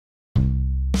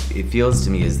It feels to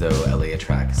me as though LA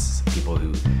attracts people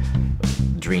who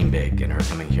dream big and are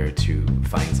coming here to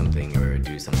find something or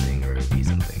do something or be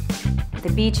something.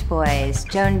 The Beach Boys,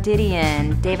 Joan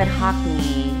Didion, David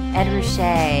Hockney, Ed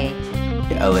Ruscha.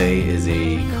 LA is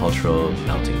a cultural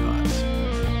melting pot.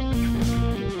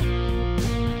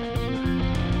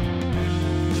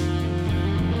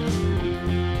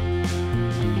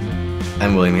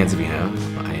 I'm William Ansavino.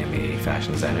 I am a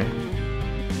fashion designer.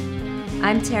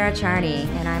 I'm Tara Charney,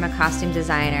 and I'm a costume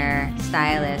designer,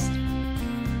 stylist.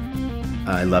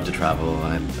 I love to travel,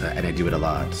 and I do it a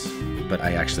lot, but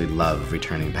I actually love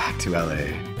returning back to LA.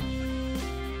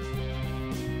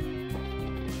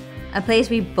 A place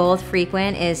we both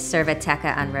frequent is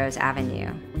Cerviteca on Rose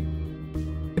Avenue.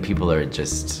 The people are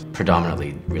just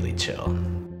predominantly really chill.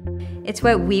 It's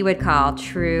what we would call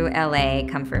true LA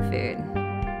comfort food.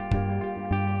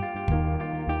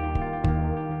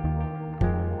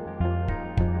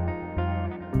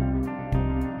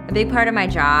 A big part of my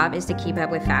job is to keep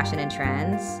up with fashion and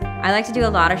trends. I like to do a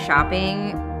lot of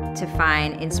shopping to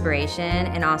find inspiration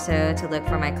and also to look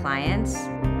for my clients.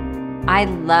 I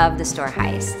love the store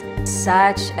heist.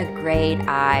 Such a great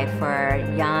eye for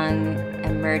young,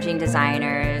 emerging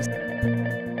designers.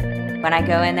 When I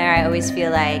go in there, I always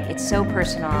feel like it's so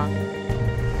personal.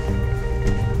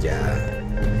 Yeah.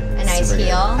 A nice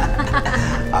heel.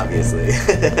 Obviously.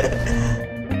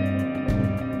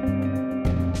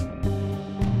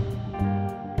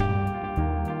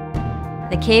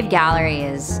 The Cave Gallery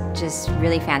is just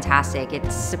really fantastic. It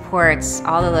supports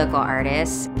all the local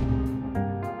artists.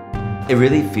 It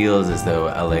really feels as though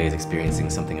LA is experiencing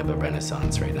something of a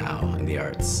renaissance right now in the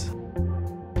arts.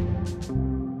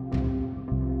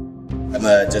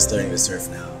 I'm just learning to surf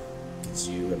now. Could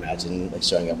you imagine like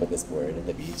showing up with this board at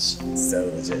the beach? It's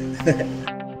so legit.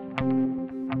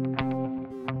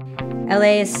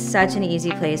 LA is such an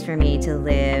easy place for me to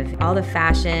live. All the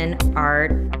fashion,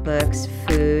 art, books,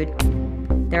 food,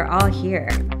 they're all here.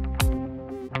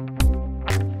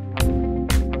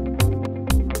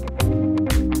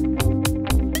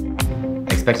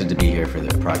 I expected to be here for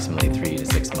approximately 3 to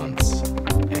 6 months.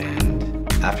 And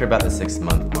after about the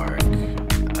 6-month mark,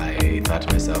 I thought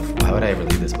to myself, why would I ever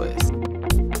leave this place?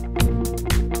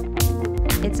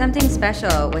 It's something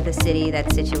special with a city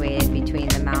that's situated between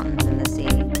the mountains and the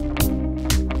sea.